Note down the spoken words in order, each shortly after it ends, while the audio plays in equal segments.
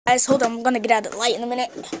Guys, hold on, I'm gonna get out of the light in a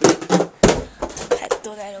minute. I had to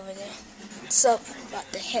throw that over there. So,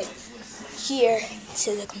 about to head here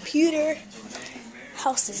to the computer.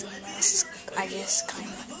 House is a mess, I guess, kind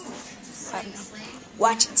of. I don't know.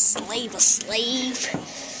 Watching Slava Slave.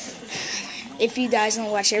 If you guys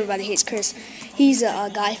don't watch Everybody Hates Chris, he's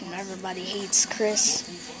a guy from Everybody Hates Chris.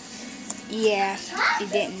 Yeah, if you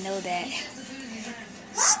didn't know that.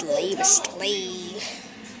 Slava Slave.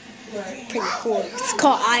 Pretty cool. It's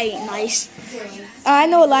called I Ain't Nice. I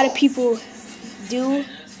know a lot of people do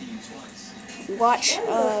watch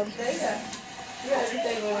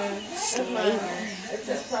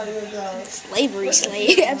Slavery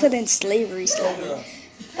Slave. I put in Slavery Slave.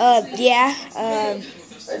 Yeah. I'm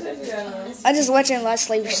just watching a lot of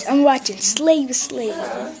slavery. I'm watching Slave Slave.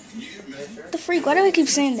 The freak? Why do I keep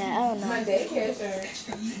saying that? I don't know.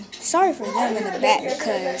 Sorry for them in the back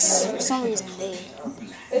because for some reason they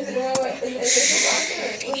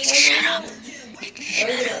need to shut up.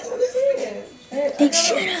 They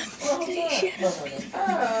shut up.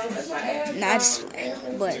 Nah, I just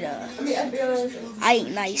but I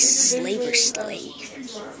Ain't Nice, Slaver Slave.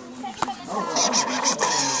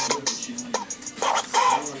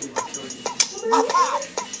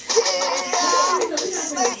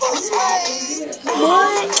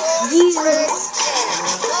 What? Jesus.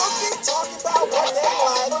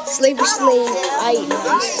 Slaver Slave, I Ain't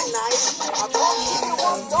Nice.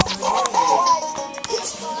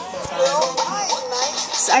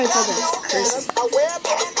 Sorry for the cursing.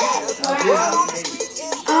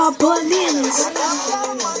 Oh, bananas.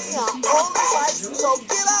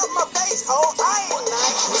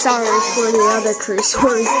 Sorry for the other curse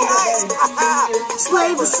word.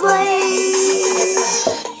 Slave.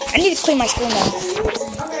 I need to clean my screen now.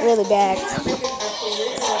 Really bad.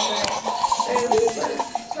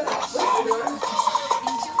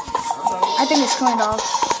 I think it's turned off.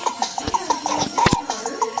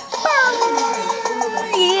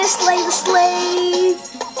 Yeah, slave.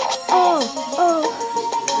 Oh.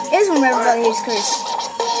 It's from Everybody Hates Chris.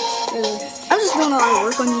 Really. I'm just doing a lot of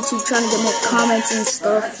work on YouTube, trying to get more comments and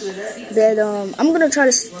stuff. That I'm gonna try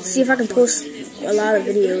to see if I can post a lot of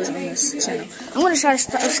videos on this channel. I'm gonna try to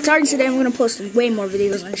starting today. I'm gonna post way more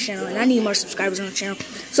videos on this channel, and I need more subscribers on the channel.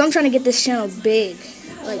 So I'm trying to get this channel big,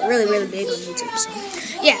 like really big on YouTube. So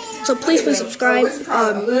yeah. So please subscribe.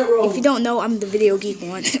 If you don't know, I'm the Video Geek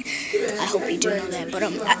one. I hope you do know that. But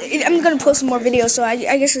I'm gonna post some more videos. So I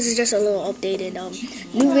guess this is just a little updated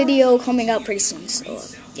new video coming out pretty soon. So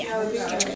yeah.